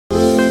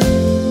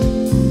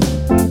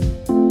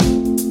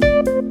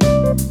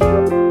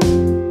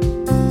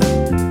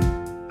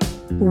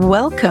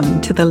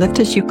Welcome to the Lift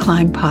As You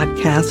Climb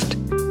podcast,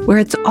 where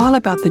it's all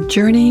about the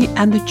journey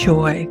and the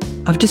joy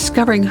of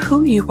discovering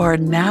who you are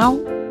now,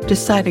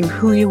 deciding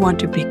who you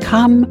want to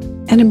become,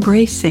 and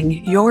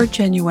embracing your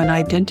genuine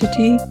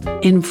identity,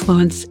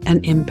 influence,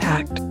 and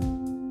impact.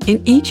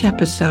 In each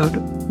episode,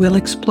 we'll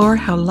explore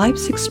how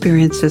life's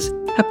experiences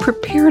have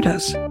prepared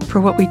us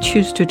for what we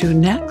choose to do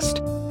next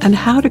and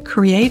how to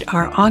create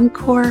our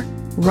encore,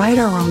 write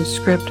our own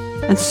script,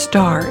 and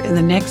star in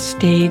the next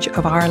stage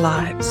of our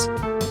lives.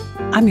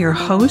 I'm your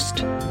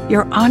host,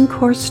 your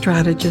encore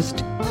strategist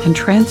and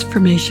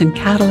transformation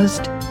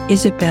catalyst,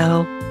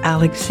 Isabel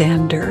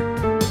Alexander.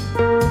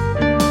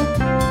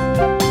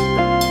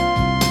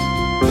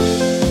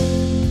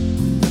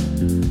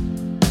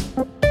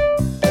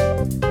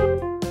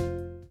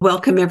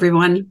 Welcome,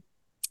 everyone.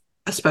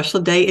 A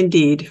special day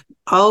indeed.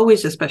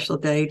 Always a special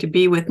day to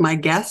be with my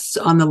guests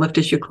on the Lift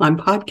As You Climb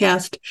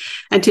podcast.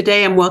 And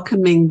today I'm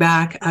welcoming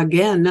back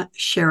again,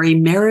 Sherry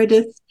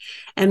Meredith.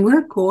 And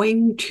we're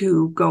going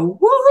to go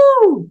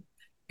woohoo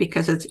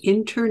because it's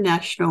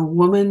International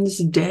Women's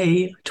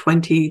Day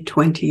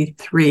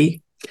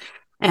 2023.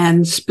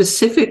 And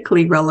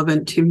specifically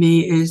relevant to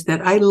me is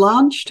that I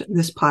launched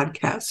this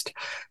podcast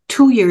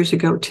 2 years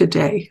ago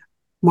today,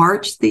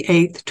 March the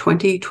 8th,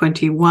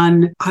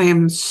 2021. I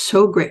am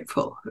so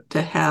grateful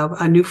to have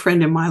a new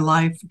friend in my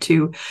life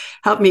to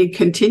help me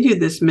continue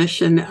this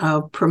mission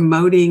of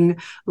promoting,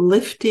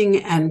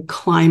 lifting, and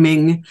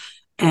climbing,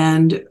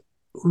 and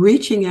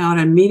reaching out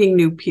and meeting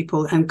new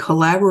people and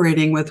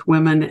collaborating with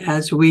women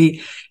as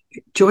we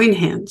join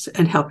hands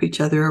and help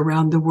each other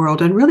around the world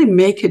and really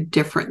make a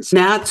difference.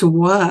 That's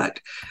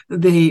what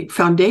the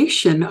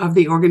foundation of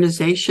the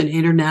organization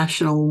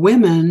International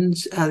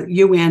Women's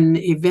UN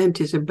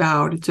event is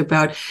about. It's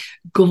about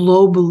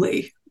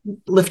globally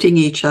lifting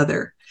each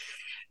other.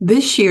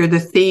 This year, the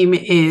theme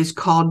is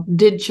called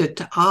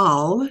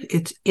Digital.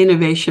 It's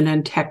innovation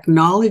and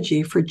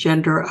technology for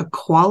gender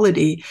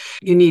equality.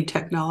 You need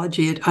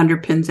technology. It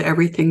underpins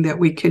everything that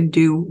we can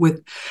do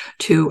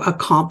to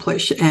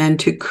accomplish and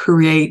to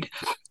create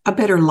a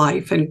better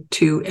life and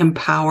to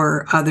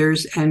empower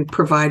others and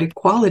provide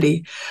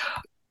equality.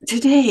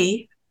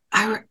 Today,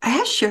 I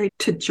asked Sherry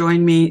to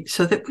join me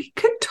so that we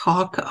could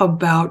talk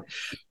about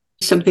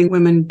something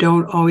women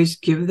don't always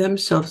give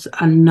themselves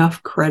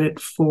enough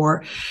credit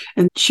for,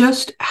 and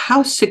just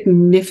how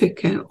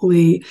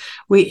significantly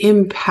we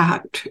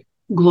impact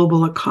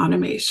global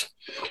economies.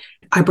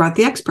 I brought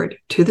the expert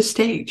to the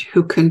stage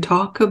who can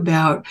talk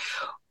about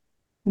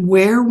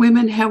where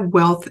women have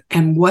wealth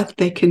and what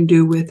they can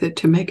do with it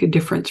to make a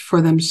difference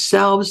for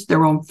themselves,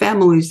 their own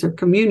families, their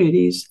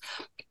communities,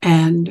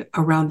 and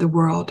around the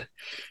world.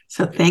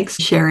 So thanks,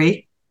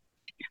 Sherry.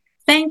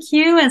 Thank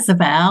you,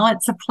 Isabel.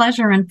 It's a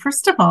pleasure. And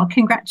first of all,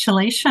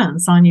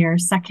 congratulations on your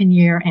 2nd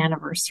year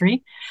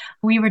anniversary.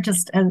 We were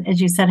just,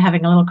 as you said,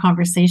 having a little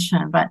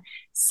conversation, but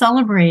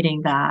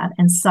celebrating that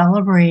and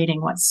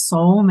celebrating what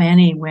so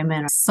many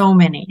women, so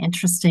many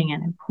interesting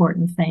and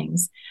important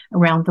things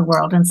around the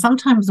world. And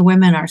sometimes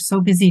women are so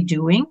busy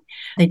doing,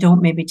 they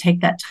don't maybe take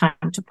that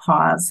time to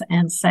pause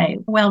and say,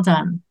 well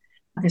done.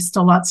 There's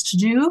still lots to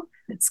do.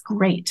 It's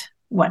great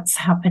what's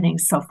happening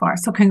so far.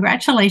 So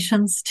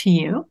congratulations to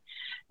you.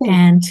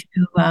 And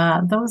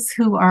to those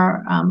who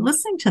are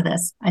listening to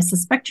this, I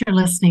suspect you're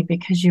listening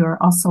because you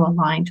are also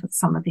aligned with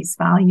some of these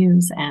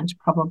values and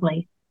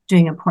probably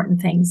doing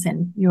important things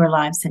in your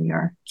lives and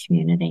your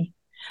community.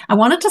 I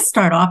wanted to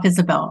start off,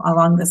 Isabel,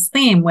 along this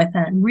theme with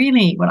a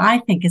really what I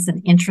think is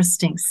an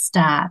interesting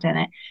stat. And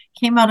it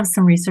came out of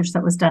some research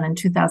that was done in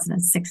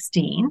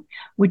 2016,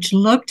 which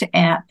looked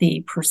at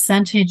the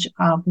percentage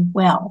of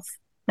wealth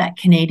that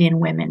Canadian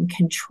women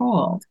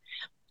controlled.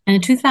 And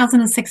in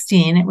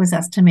 2016, it was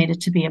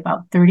estimated to be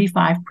about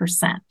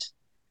 35%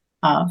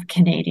 of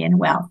Canadian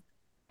wealth.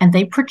 And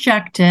they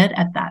projected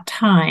at that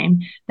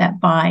time that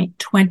by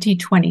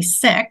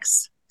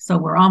 2026, so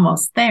we're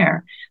almost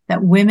there,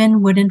 that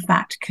women would in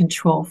fact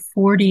control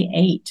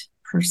 48%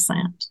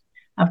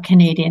 of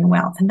Canadian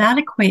wealth. And that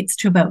equates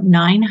to about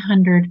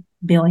 $900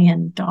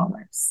 billion.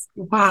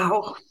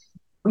 Wow.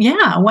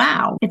 Yeah,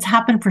 wow. It's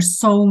happened for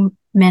so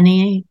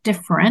many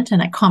different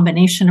and a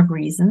combination of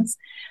reasons.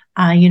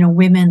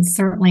 Women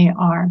certainly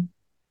are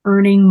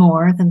earning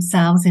more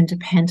themselves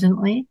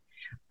independently.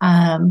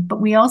 But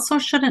we also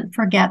shouldn't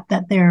forget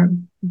that they're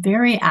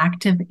very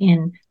active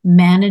in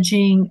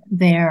managing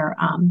their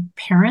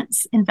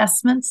parents'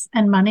 investments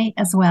and money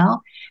as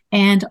well,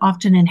 and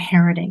often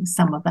inheriting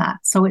some of that.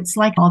 So it's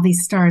like all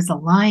these stars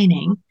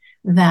aligning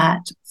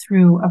that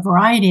through a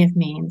variety of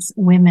means,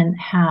 women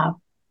have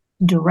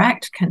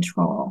direct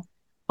control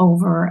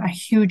over a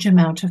huge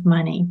amount of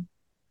money.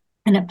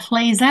 And it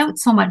plays out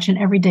so much in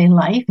everyday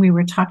life. We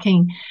were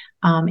talking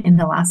in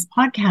the last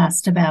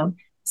podcast about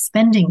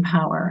spending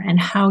power and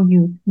how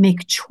you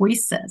make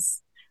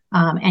choices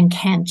and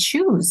can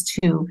choose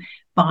to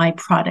buy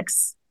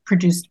products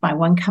produced by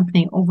one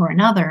company over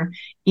another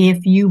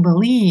if you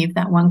believe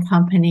that one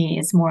company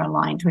is more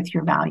aligned with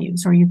your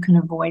values, or you can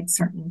avoid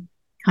certain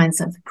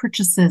kinds of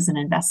purchases and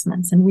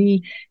investments. And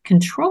we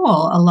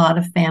control a lot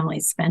of family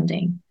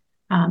spending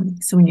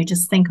So when you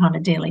just think on a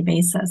daily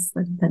basis,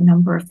 the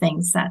number of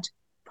things that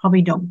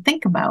probably don't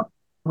think about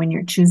when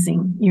you're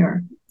choosing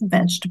your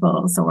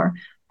vegetables or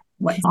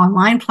what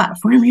online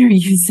platform you're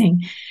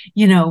using,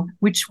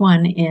 which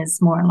one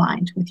is more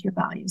aligned with your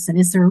values? And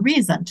is there a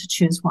reason to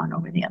choose one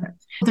over the other?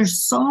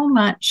 There's so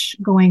much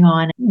going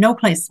on. No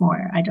place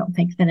more, I don't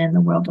think, than in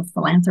the world of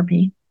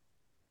philanthropy,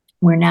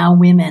 where now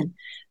women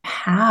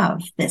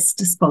have this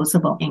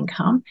disposable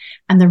income.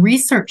 And the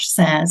research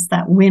says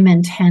that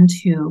women tend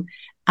to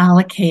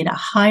allocate a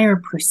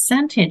higher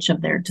percentage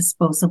of their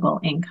disposable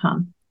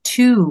income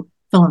to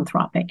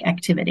philanthropic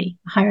activity,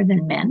 higher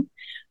than men.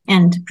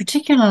 And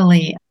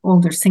particularly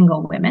older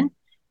single women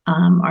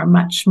are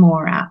much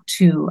more apt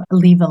to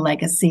leave a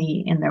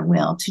legacy in their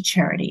will to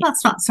charity.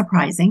 That's not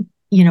surprising,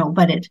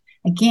 but it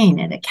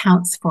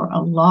accounts for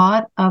a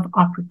lot of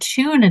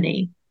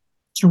opportunity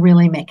to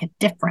really make a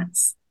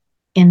difference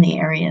in the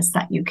areas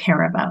that you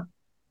care about.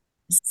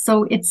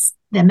 So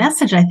the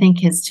message, I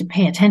think, is to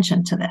pay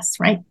attention to this,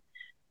 right?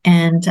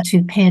 And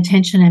to pay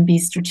attention and be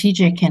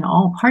strategic in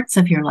all parts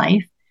of your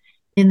life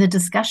in the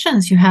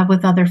discussions you have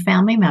with other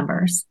family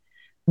members.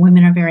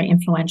 Women are very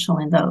influential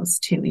in those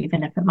too,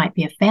 even if it might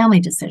be a family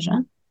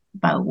decision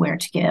about where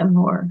to give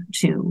or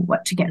to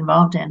what to get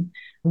involved in.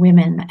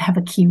 Women have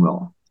a key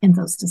role in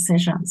those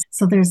decisions.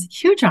 So there's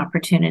huge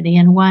opportunity,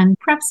 and one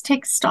perhaps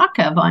take stock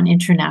of on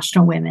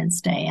International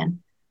Women's Day and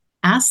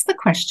ask the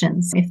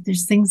questions. If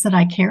there's things that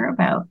I care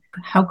about,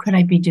 how could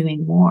I be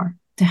doing more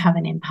to have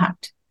an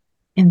impact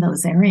in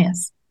those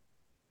areas?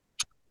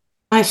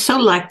 I so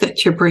like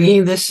that you're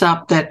bringing this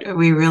up, that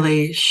we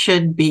really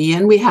should be,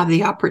 and we have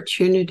the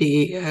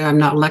opportunity, I'm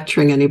not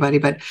lecturing anybody,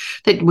 but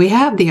that we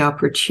have the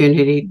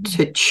opportunity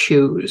to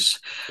choose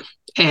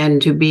and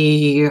to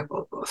be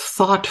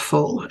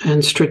thoughtful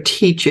and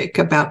strategic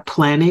about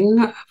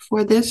planning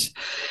for this,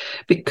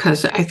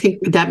 because I think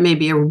that may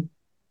be a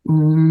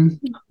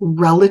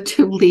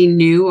relatively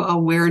new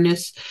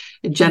awareness,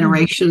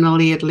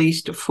 generationally, at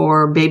least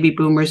for baby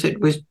boomers.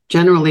 It was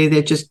generally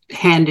they just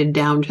handed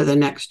down to the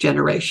next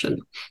generation,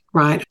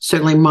 right?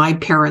 Certainly my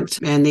parents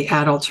and the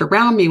adults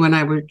around me when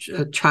I was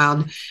a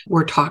child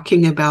were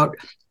talking about,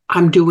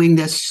 I'm doing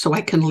this so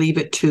I can leave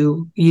it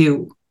to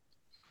you.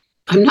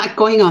 I'm not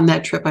going on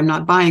that trip. I'm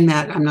not buying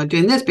that. I'm not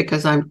doing this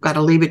because I've got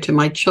to leave it to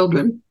my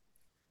children.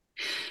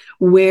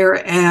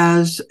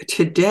 Whereas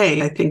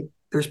today, I think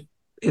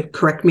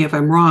correct me if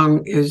I'm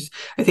wrong,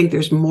 I think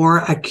there's more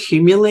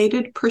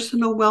accumulated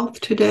personal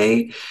wealth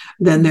today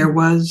than there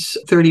was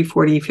 30,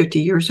 40, 50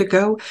 years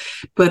ago,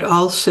 but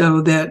also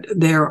that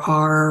there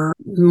are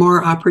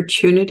more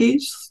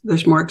opportunities.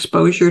 There's more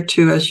exposure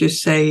to, as you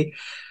say,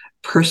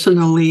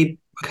 personally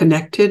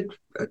connected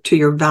to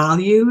your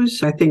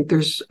values. I think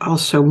there's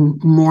also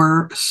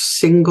more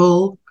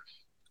single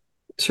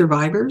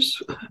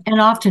survivors.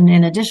 And often,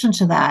 in addition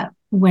to that,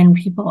 when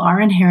people are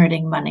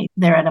inheriting money,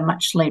 they're at a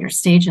much later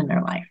stage in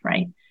their life,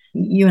 right?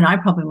 You and I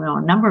probably know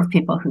a number of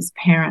people whose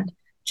parent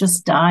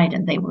just died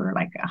and they were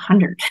like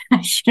 100,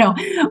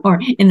 or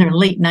in their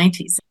late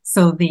 90s.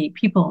 So the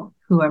people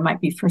who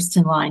might be first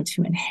in line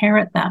to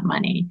inherit that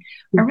money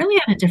are really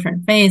at a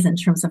different phase in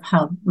terms of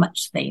how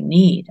much they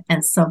need.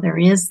 And so there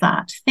is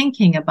that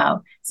thinking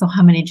about, so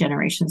how many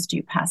generations do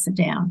you pass it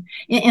down?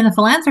 In the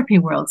philanthropy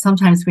world,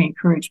 sometimes we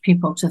encourage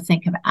people to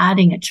think of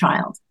adding a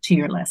child to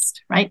your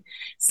list, right?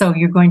 So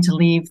you're going to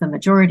leave the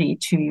majority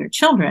to your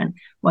children.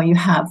 Well, you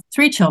have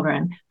 3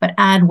 children, but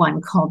add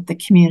one called the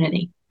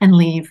community and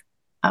leave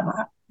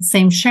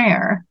same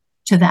share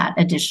to that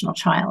additional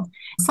child.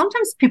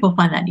 Sometimes people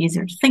find that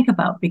easier to think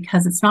about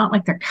because it's not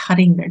like they're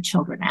cutting their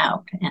children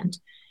out and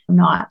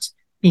not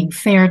being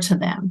fair to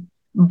them,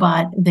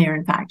 but they're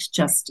in fact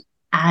just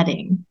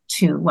adding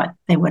to what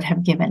they would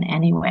have given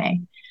anyway.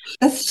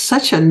 That's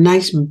such a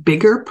nice,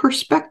 bigger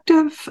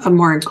perspective, a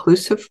more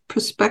inclusive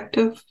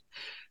perspective.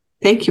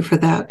 Thank you for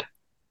that.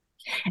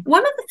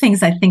 One of the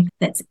things I think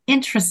that's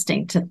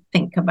interesting to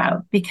think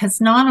about, because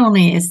not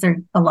only is there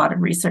a lot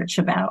of research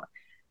about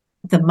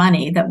the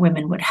money that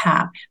women would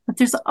have, but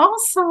there's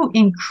also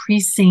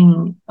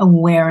increasing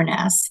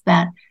awareness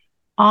that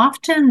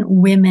often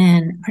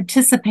women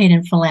participate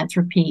in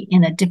philanthropy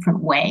in a different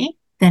way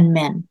than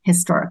men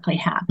historically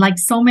have. Like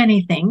so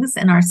many things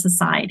in our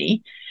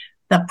society,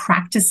 the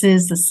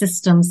practices, the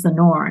systems, the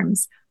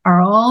norms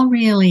are all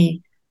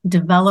really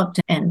developed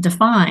and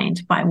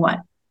defined by what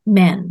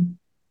men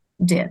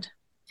did.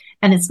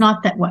 And it's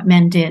not that what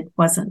men did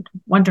wasn't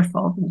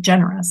wonderful and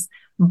generous,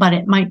 but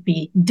it might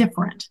be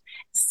different.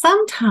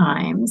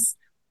 Sometimes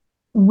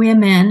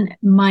women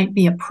might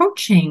be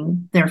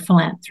approaching their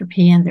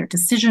philanthropy and their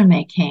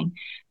decision-making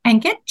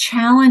and get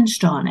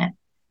challenged on it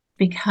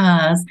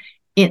because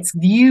it's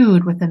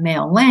viewed with a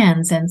male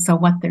lens. And so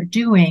what they're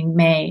doing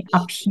may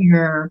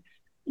appear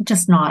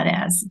just not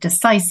as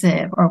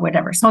decisive or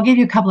whatever. So I'll give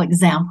you a couple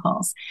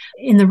examples.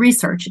 In the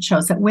research, it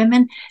shows that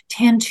women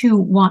tend to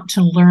want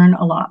to learn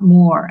a lot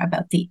more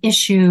about the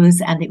issues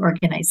and the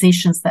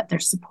organizations that they're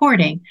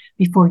supporting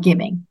before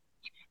giving.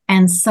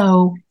 And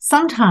so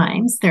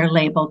sometimes they're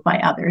labeled by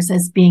others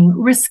as being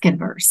risk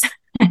adverse.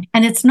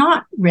 And it's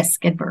not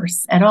risk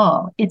adverse at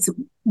all. It's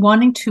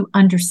wanting to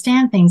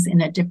understand things in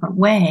a different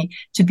way,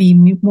 to be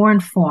more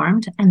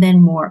informed and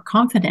then more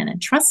confident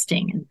and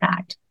trusting, in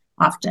fact,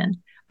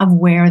 often of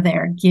where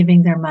they're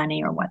giving their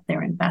money or what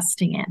they're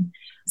investing in.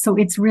 So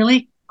it's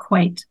really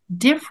quite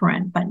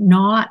different, but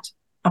not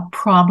a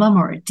problem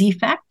or a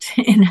defect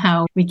in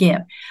how we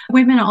give.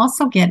 Women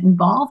also get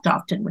involved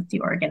often with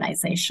the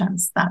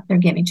organizations that they're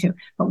giving to.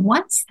 But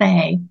once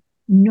they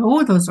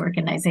know those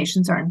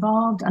organizations are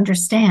involved,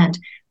 understand,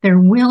 they're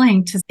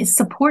willing to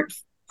support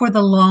for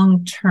the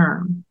long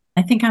term.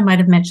 I think I might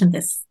have mentioned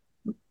this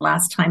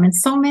last time. And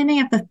so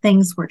many of the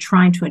things we're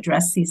trying to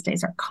address these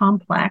days are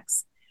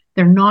complex.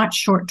 They're not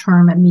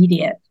short-term,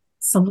 immediate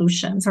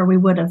solutions, or we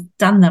would have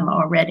done them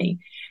already.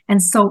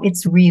 And so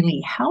it's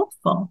really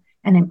helpful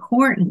and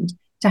important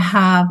to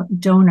have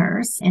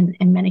donors, in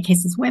many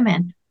cases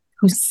women,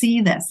 who see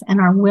this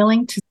and are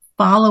willing to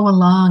follow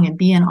along and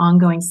be an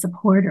ongoing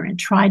supporter and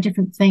try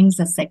different things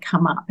as they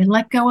come up and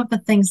let go of the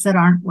things that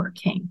aren't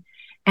working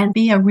and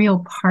be a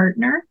real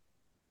partner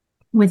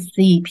with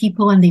the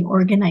people and the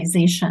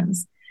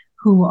organizations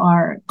who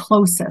are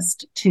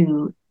closest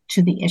to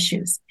the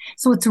issues.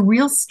 So it's a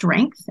real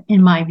strength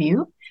in my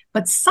view,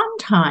 but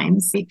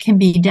sometimes it can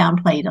be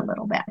downplayed a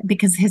little bit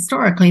because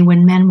historically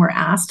when men were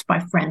asked by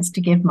friends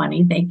to give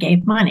money, they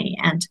gave money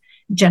and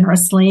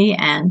generously,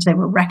 and they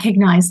were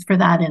recognized for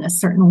that in a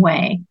certain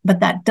way.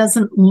 But that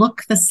doesn't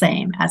look the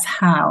same as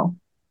how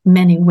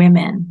many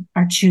women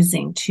are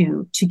choosing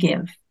to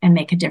give and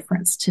make a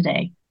difference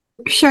today.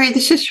 Sherry,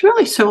 this is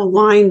really so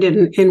aligned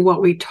in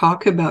what we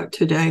talk about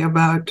today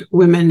about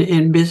women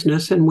in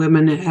business and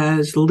women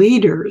as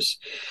leaders,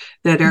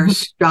 that our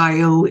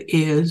style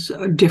is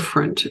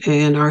different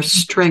and our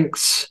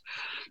strengths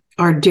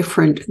are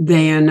different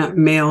than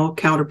male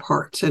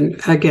counterparts.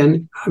 And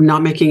again, I'm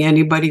not making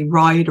anybody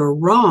right or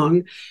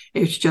wrong.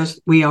 It's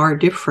just we are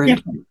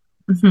different.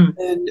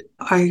 And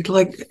I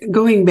like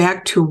going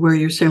back to where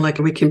you're saying like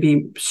we can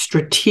be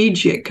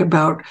strategic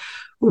about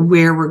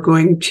where we're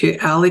going to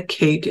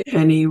allocate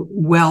any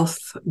wealth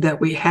that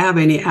we have,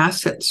 any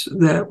assets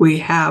that we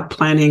have,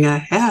 planning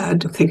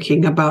ahead,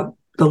 thinking about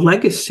the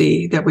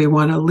legacy that we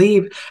want to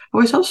leave. I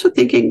was also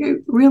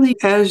thinking really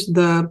as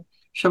the,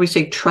 shall we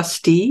say,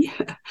 trustee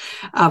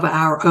of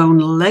our own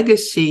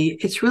legacy,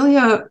 it's really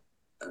a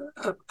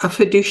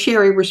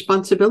fiduciary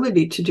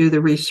responsibility to do the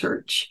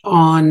research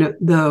on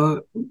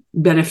the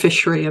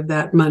beneficiary of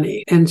that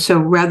money. And so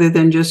rather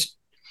than just,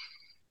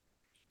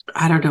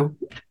 I don't know,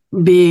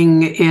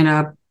 being in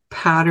a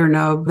pattern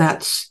of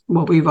that's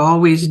what we've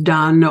always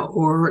done,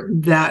 or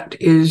that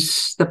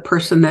is the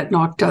person that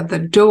knocked at the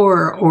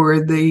door,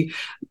 or the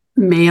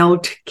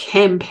mailed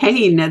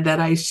campaign that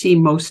I see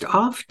most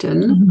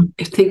often,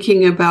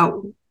 thinking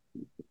about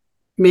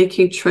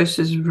making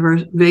choices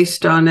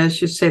based on,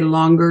 as you say,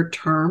 longer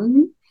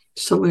term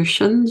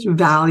solutions,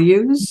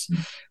 values,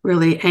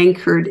 really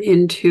anchored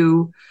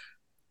into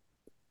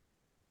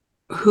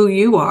who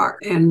you are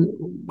and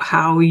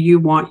how you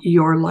want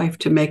your life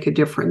to make a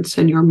difference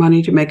and your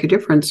money to make a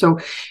difference. So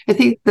I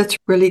think that's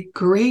really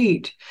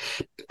great.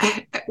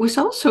 I was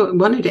also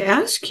wanted to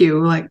ask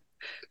you, like,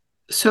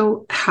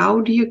 so how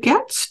do you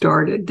get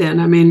started then?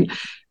 I mean,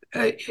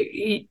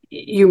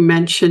 you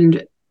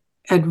mentioned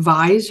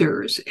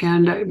advisors,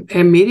 and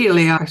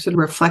immediately I sort of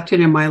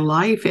reflected in my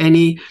life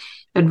any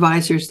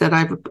advisors that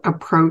I've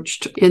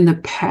approached in the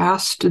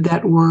past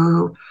that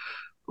were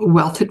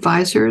wealth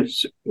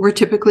advisors were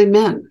typically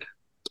men.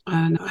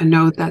 And I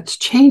know that's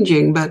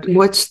changing, but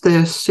what's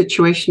the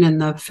situation in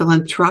the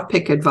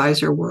philanthropic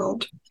advisor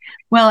world?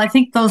 Well, I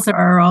think those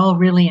are all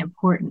really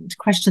important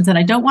questions. And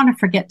I don't want to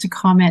forget to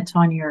comment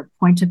on your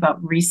point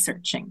about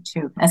researching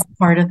too, as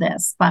part of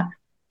this. But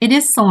it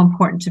is so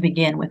important to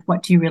begin with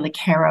what do you really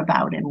care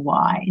about and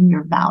why, and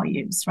your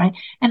values, right?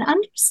 And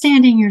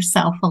understanding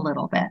yourself a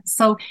little bit.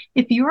 So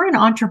if you're an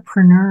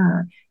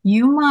entrepreneur,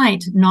 you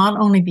might not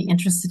only be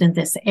interested in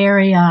this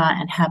area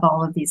and have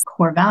all of these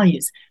core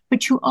values,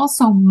 but you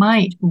also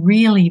might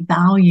really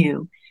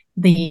value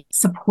the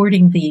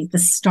supporting the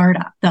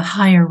startup, the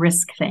higher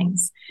risk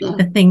things,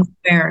 the things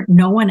where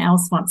no one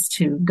else wants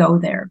to go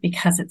there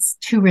because it's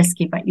too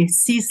risky, but you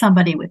see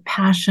somebody with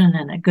passion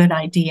and a good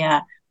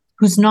idea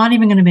who's not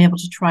even going to be able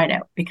to try it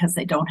out because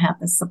they don't have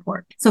the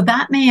support. So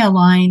that may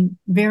align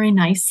very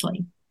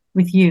nicely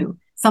with you.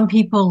 Some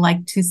people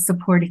like to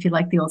support, if you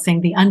like the old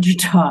saying, the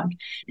underdog.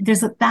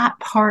 There's that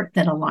part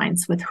that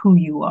aligns with who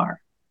you are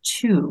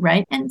too,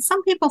 right? And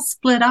some people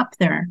split up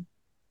their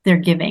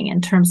giving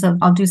in terms of,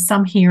 I'll do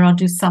some here, I'll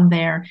do some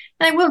there,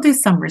 and I will do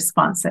some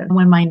responsive.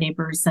 When my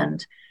neighbors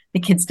and the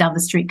kids down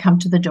the street come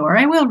to the door,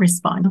 I will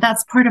respond.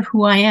 That's part of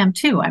who I am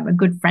too. I'm a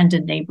good friend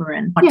and neighbor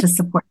and want to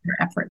support their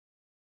effort.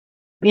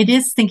 It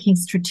is thinking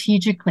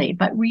strategically,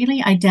 but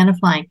really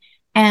identifying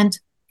and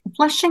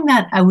fleshing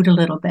that out a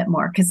little bit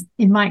more. Because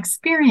in my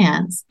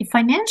experience,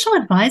 financial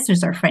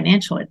advisors are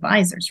financial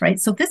advisors, right?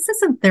 So this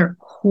isn't their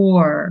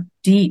core,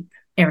 deep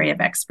area of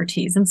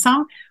expertise. And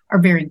some are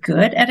very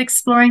good at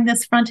exploring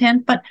this front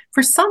end, but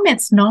for some,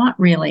 it's not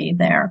really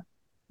their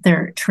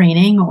their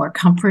training or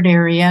comfort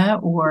area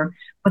or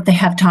what they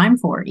have time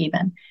for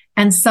even.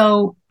 And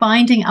so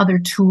finding other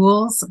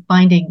tools,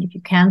 finding, if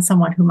you can,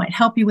 someone who might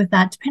help you with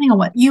that, depending on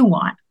what you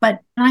want. But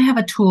I have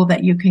a tool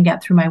that you can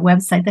get through my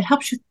website that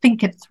helps you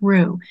think it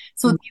through.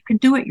 So you can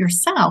do it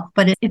yourself,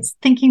 but it's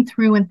thinking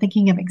through and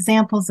thinking of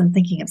examples and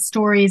thinking of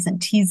stories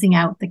and teasing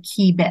out the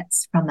key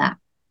bits from that.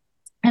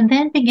 And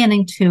then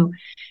beginning to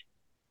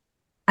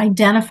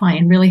identify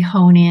and really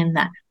hone in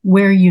that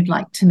where you'd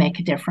like to make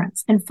a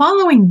difference. And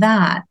following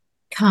that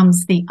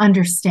comes the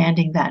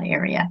understanding that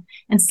area.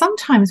 And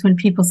sometimes when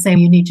people say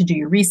you need to do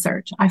your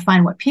research, I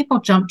find what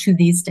people jump to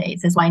these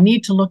days is I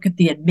need to look at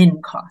the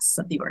admin costs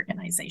of the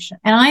organization.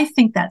 And I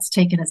think that's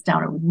taken us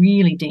down a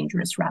really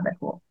dangerous rabbit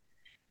hole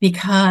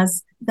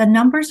because the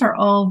numbers are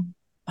all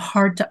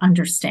hard to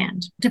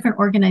understand. Different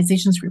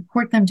organizations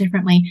report them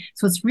differently.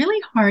 So it's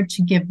really hard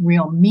to give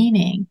real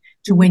meaning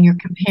to when you're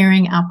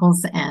comparing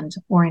apples and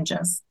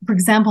oranges. For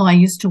example, I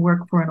used to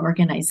work for an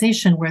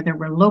organization where there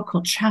were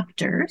local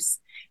chapters,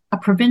 a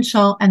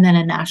provincial, and then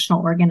a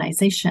national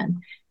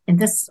organization. In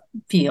this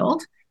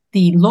field,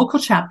 the local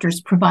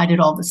chapters provided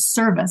all the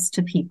service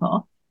to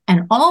people,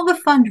 and all the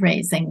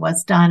fundraising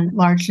was done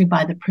largely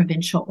by the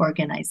provincial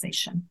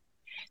organization.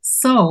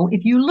 So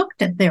if you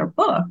looked at their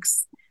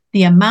books,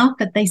 the amount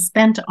that they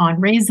spent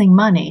on raising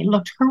money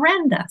looked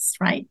horrendous,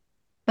 right?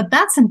 But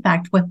that's in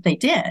fact what they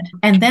did.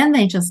 And then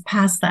they just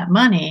passed that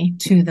money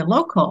to the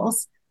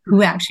locals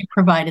who actually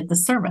provided the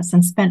service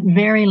and spent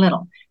very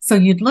little. So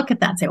you'd look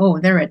at that and say, oh,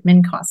 their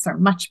admin costs are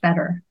much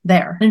better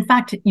there. In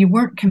fact, you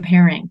weren't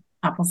comparing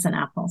apples and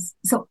apples.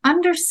 So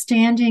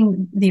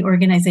understanding the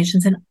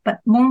organizations, but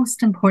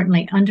most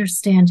importantly,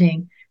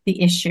 understanding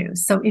the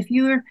issues. So if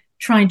you're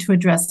trying to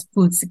address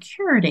food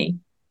security,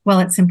 well,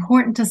 it's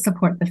important to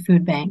support the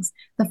food banks.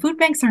 The food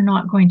banks are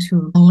not going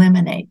to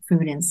eliminate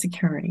food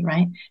insecurity,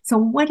 right? So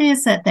what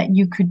is it that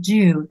you could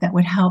do that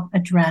would help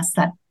address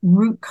that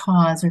root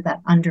cause or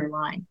that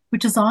underlying,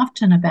 which is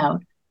often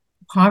about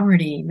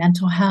poverty,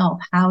 mental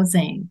health,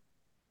 housing,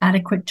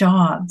 adequate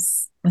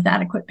jobs with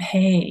adequate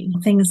pay,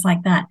 things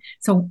like that.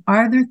 So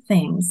are there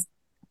things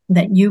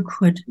that you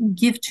could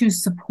give to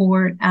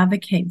support,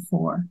 advocate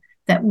for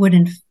that would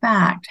in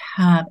fact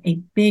have a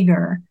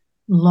bigger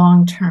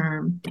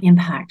long-term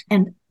impact?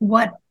 And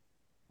what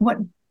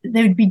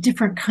there would be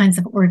different kinds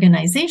of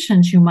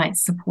organizations you might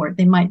support.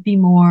 They might be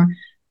more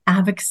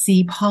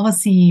advocacy,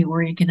 policy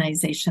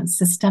organizations,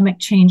 systemic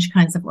change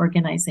kinds of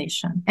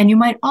organization. And you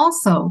might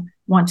also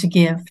want to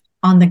give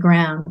on the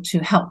ground to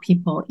help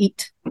people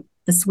eat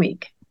this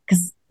week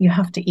because you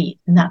have to eat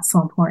and that's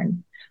so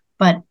important.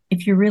 But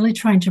if you're really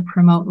trying to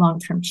promote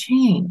long-term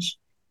change,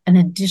 an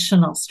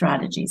additional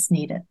strategy is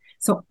needed.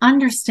 So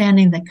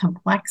understanding the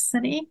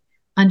complexity,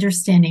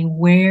 understanding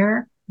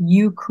where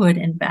you could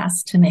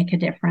invest to make a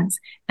difference,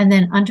 and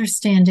then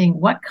understanding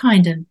what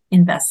kind of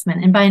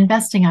investment. And by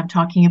investing, I'm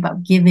talking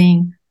about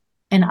giving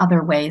and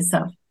other ways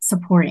of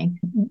supporting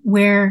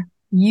where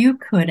you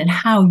could and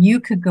how you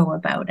could go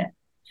about it.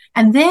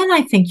 And then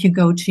I think you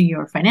go to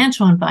your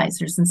financial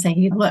advisors and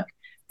say, look,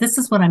 this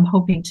is what I'm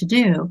hoping to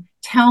do.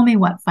 Tell me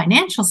what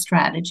financial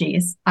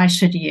strategies I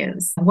should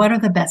use. What are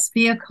the best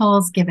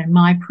vehicles given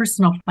my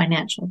personal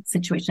financial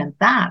situation?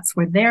 That's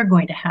where they're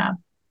going to have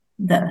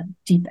the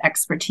deep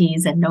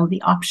expertise and know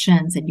the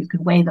options, and you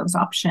can weigh those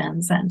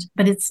options.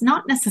 But it's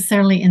not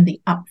necessarily in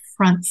the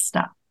upfront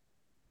stuff.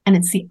 And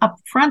it's the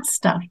upfront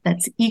stuff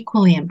that's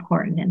equally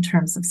important in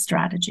terms of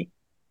strategy,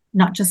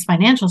 not just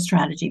financial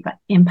strategy, but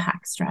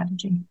impact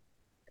strategy.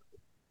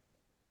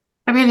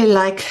 I really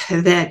like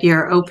that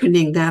you're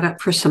opening that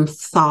up for some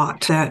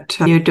thought, that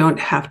you don't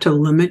have to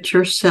limit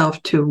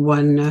yourself to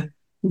one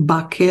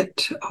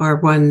bucket or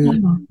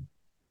one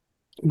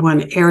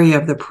area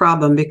of the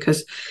problem,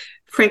 because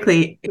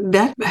frankly,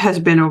 that has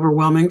been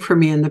overwhelming for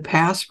me in the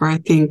past, where I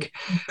think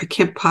I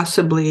can't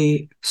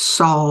possibly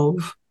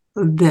solve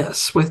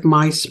this with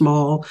my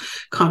small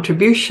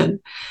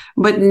contribution.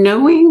 But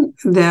knowing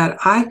that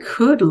I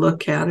could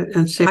look at it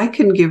and say, I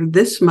can give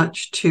this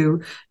much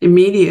to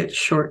immediate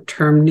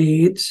short-term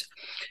needs,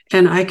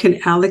 and I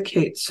can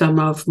allocate some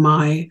of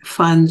my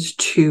funds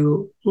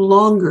to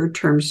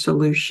longer-term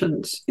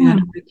solutions.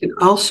 And I can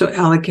also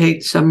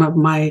allocate some of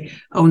my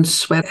own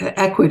sweat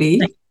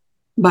equity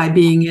by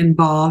being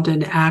involved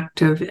and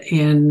active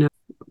in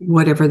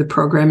whatever the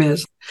program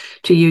is.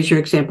 To use your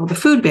example, the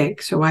food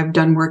bank. So I've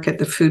done work at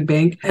the food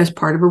bank as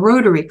part of a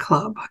Rotary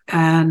Club.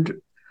 And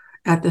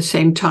at the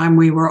same time,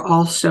 we were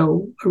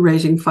also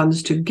raising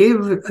funds to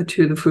give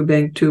to the food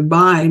bank to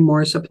buy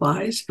more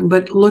supplies.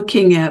 But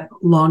looking at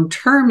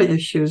long-term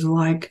issues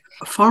like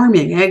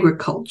farming,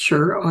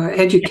 agriculture, or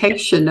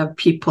education of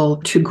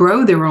people to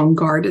grow their own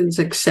gardens,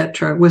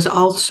 etc., was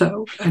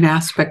also an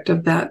aspect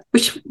of that,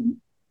 which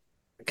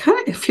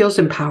kind of feels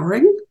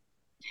empowering.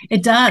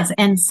 It does.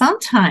 And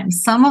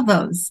sometimes some of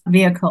those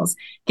vehicles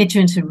get you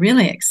into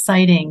really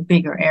exciting,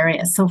 bigger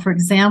areas. So for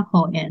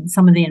example, in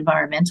some of the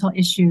environmental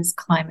issues,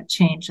 climate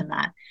change and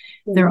that,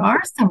 There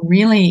are some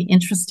really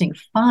interesting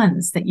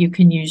funds that you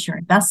can use your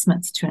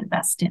investments to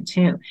invest in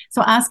too.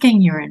 So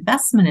asking your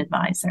investment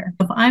advisor,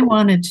 if I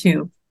wanted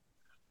to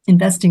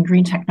invest in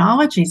green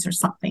technologies or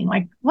something,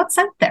 like what's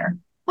out there?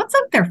 What's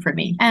out there for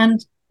me?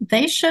 And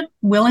they should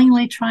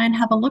willingly try and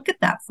have a look at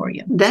that for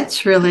you.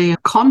 That's really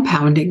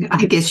compounding,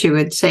 I guess you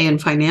would say, in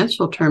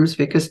financial terms,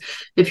 because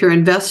if you're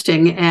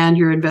investing and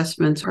your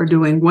investments are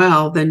doing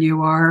well, then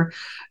you are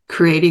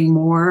creating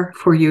more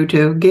for you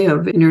to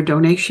give in your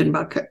donation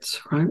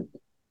buckets, right?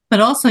 But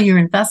also your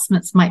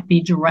investments might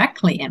be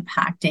directly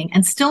impacting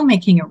and still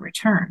making a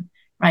return,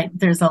 right?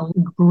 There's a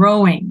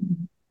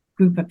growing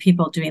group of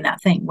people doing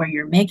that thing where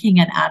you're making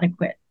an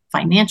adequate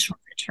financial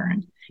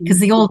return. Because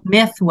the old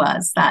myth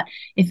was that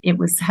if it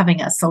was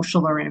having a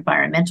social or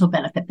environmental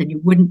benefit, then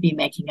you wouldn't be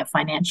making a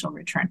financial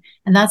return.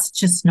 And that's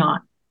just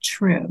not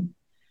true.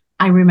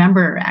 I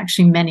remember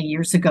actually many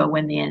years ago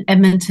when the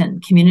Edmonton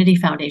Community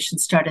Foundation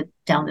started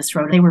down this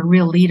road, they were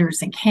real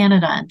leaders in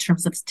Canada in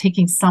terms of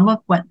taking some of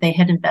what they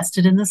had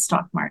invested in the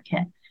stock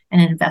market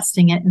and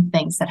investing it in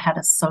things that had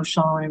a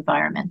social or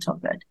environmental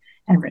good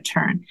and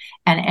return.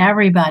 And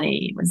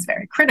everybody was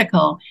very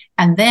critical.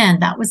 And then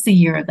that was the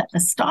year that the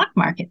stock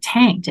market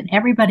tanked and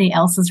everybody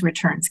else's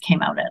returns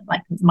came out at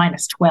like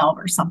minus 12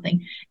 or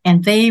something.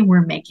 And they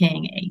were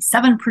making a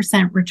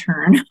 7%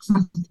 return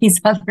on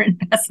these other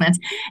investments.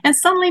 And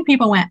suddenly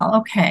people went,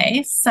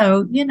 okay,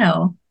 so,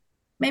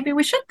 maybe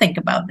we should think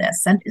about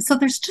this. And so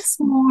there's just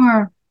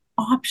more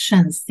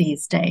options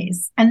these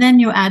days. And then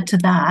you add to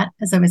that,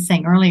 as I was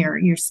saying earlier,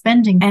 your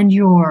spending and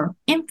your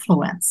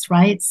influence,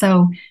 right?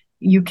 So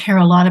you care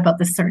a lot about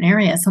this certain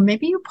area. So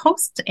maybe you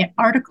post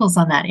articles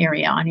on that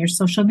area on your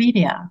social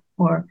media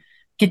or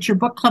get your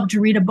book club to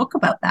read a book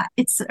about that.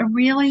 It's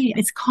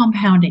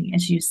compounding,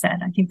 as you said.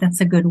 I think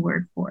that's a good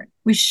word for it.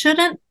 We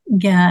shouldn't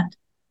get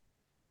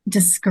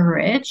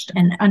discouraged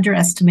and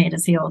underestimate,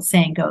 as the old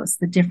saying goes,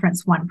 the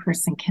difference one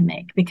person can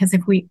make. Because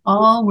if we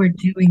all were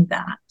doing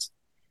that,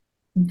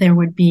 there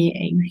would be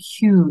a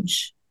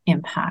huge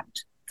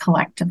impact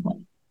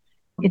collectively.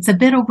 It's a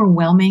bit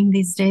overwhelming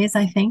these days,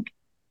 I think.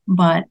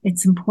 But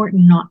it's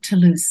important not to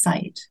lose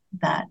sight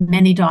that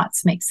many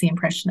dots makes the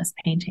Impressionist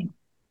painting.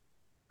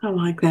 I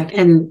like that.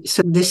 And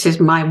so this is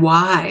my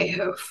why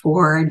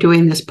for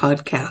doing this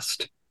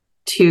podcast,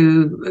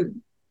 to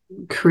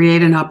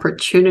create an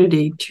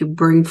opportunity to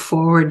bring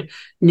forward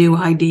new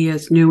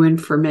ideas, new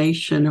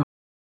information,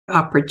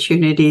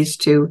 opportunities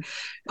to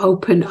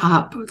open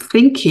up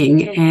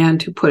thinking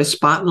and to put a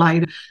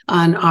spotlight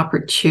on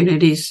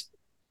opportunities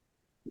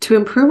to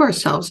improve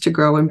ourselves, to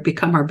grow and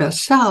become our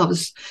best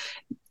selves.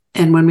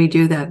 And when we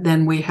do that,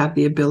 then we have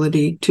the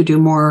ability to do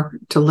more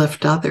to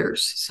lift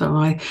others. So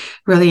I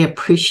really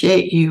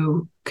appreciate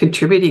you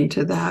contributing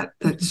to that.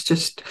 That's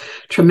just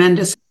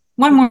tremendous.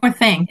 One more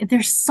thing.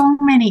 There's so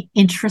many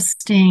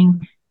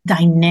interesting,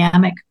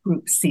 dynamic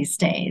groups these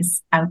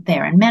days out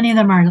there, and many of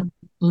them are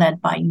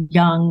led by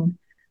young,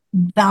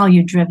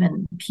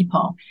 value-driven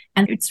people.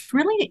 And it's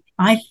really,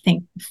 I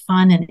think,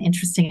 fun and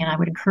interesting. And I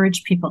would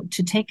encourage people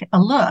to take a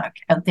look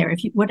out there,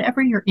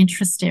 whatever your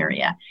interest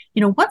area,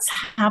 what's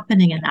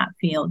happening in that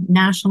field,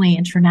 nationally,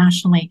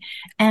 internationally,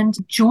 and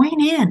join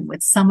in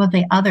with some of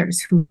the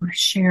others who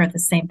share the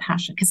same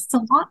passion, because it's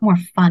a lot more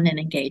fun and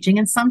engaging.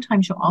 And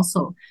sometimes you'll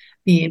also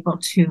be able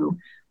to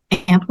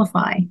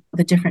amplify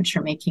the difference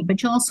you're making,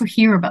 but you'll also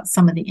hear about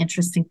some of the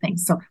interesting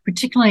things. So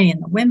particularly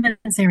in the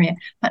women's area,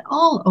 but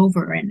all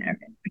over, and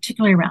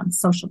particularly around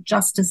social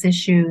justice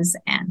issues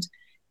and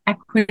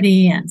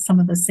equity and some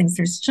of those things.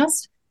 There's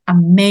just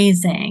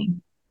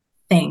amazing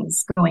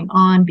things going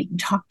on, being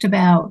talked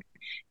about.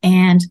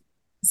 And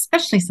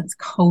especially since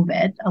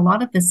COVID, a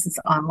lot of this is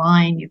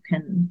online. You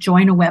can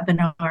join a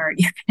webinar,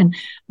 you can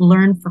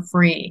learn for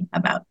free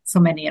about so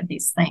many of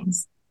these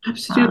things.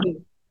 Absolutely.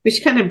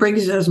 Which kind of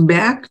brings us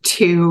back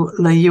to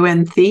the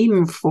UN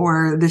theme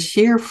for this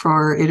year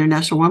for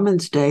International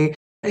Women's Day,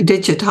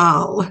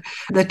 digital.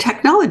 The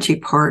technology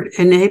part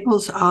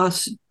enables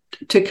us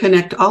to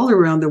connect all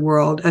around the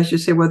world, as you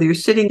say, whether you're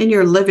sitting in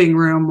your living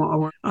room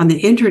or on the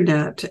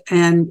internet,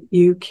 and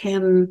you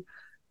can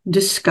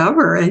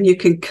discover and you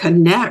can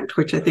connect,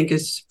 which I think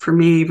is, for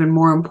me, even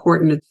more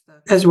important.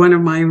 As one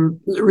of my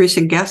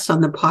recent guests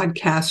on the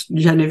podcast,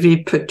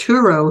 Genevieve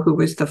Paturo, who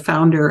was the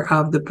founder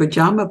of the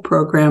Pajama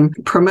program,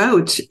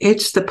 promotes,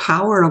 it's the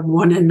power of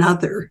one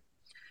another.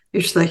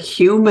 It's the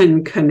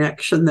human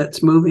connection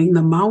that's moving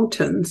the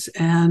mountains.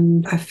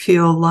 And I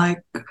feel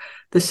like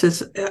this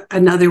is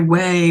another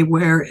way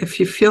where if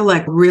you feel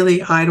like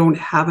really I don't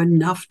have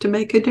enough to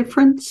make a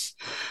difference,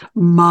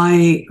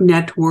 my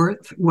net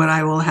worth, what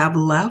I will have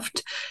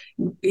left,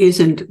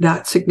 isn't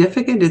that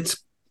significant.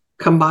 It's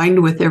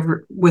combined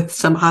with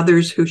some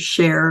others who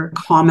share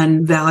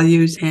common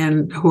values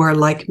and who are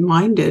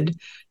like-minded,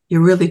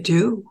 you really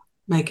do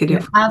make a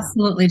difference. You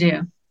absolutely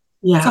do.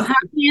 Yeah. So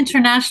happy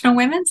International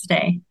Women's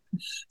Day.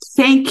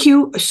 Thank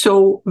you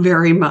so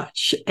very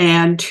much.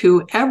 And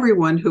to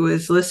everyone who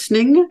is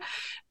listening,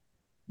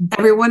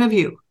 every one of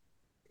you,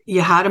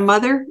 you had a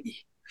mother,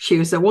 she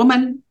was a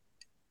woman,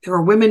 there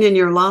were women in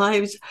your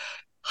lives.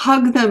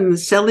 hug them,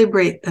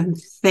 celebrate them,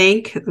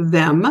 thank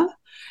them.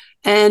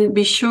 And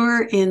be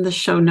sure in the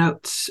show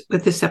notes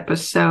with this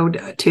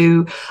episode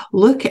to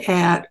look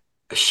at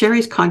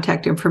Sherry's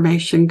contact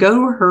information. Go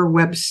to her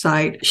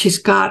website. She's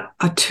got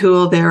a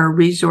tool there, a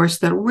resource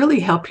that will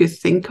really help you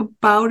think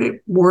about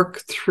it,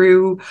 work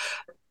through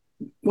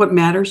what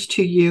matters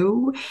to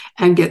you,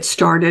 and get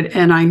started.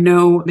 And I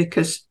know,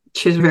 because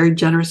she's very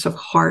generous of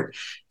heart,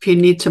 if you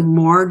need some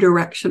more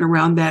direction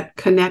around that,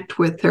 connect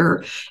with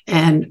her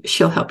and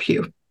she'll help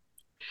you.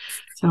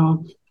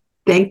 So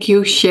thank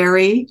you,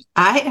 Sherry.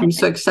 I am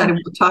so excited.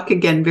 We'll talk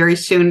again very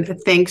soon.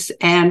 Thanks.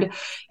 And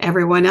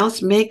everyone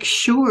else, make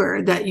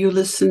sure that you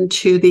listen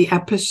to the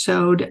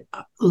episode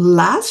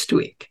last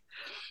week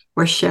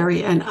where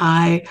Sherry and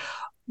I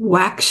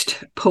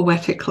waxed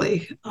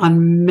poetically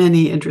on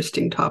many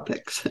interesting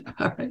topics.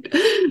 All right.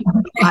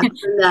 Bye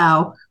for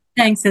now.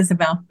 Thanks,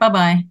 Isabel.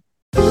 Bye-bye.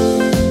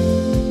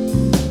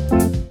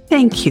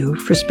 Thank you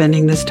for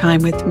spending this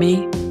time with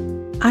me.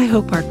 I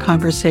hope our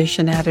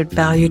conversation added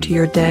value to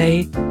your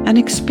day and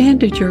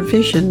expanded your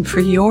vision for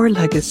your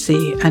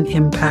legacy and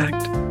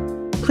impact.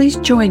 Please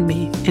join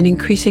me in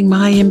increasing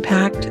my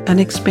impact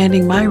and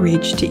expanding my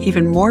reach to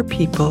even more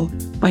people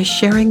by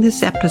sharing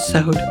this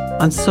episode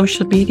on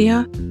social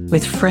media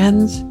with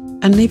friends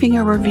and leaving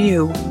a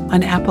review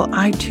on Apple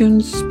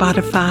iTunes,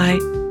 Spotify,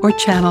 or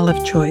channel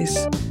of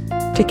choice.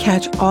 To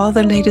catch all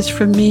the latest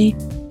from me,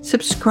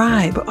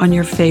 subscribe on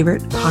your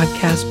favorite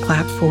podcast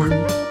platform.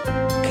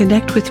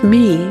 Connect with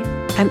me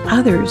and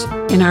others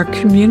in our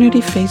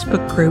community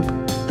Facebook group,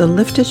 the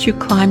Lift As You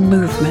Climb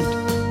Movement,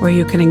 where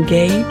you can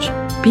engage,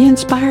 be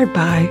inspired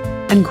by,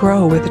 and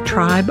grow with a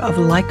tribe of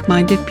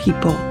like-minded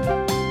people.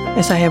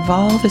 As I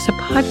evolve as a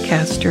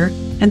podcaster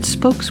and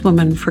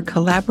spokeswoman for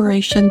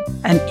collaboration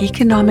and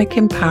economic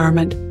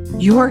empowerment,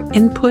 your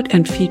input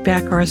and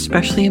feedback are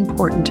especially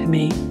important to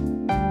me.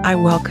 I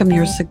welcome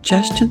your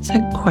suggestions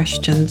and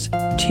questions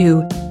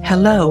to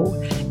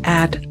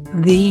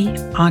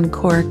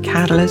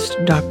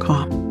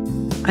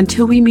hello@theencorecatalyst.com.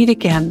 Until we meet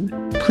again,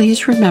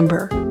 please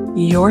remember,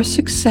 your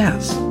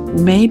success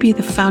may be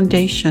the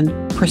foundation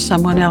for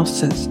someone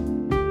else's.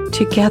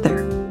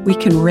 Together, we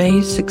can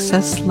raise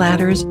success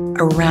ladders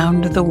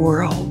around the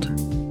world.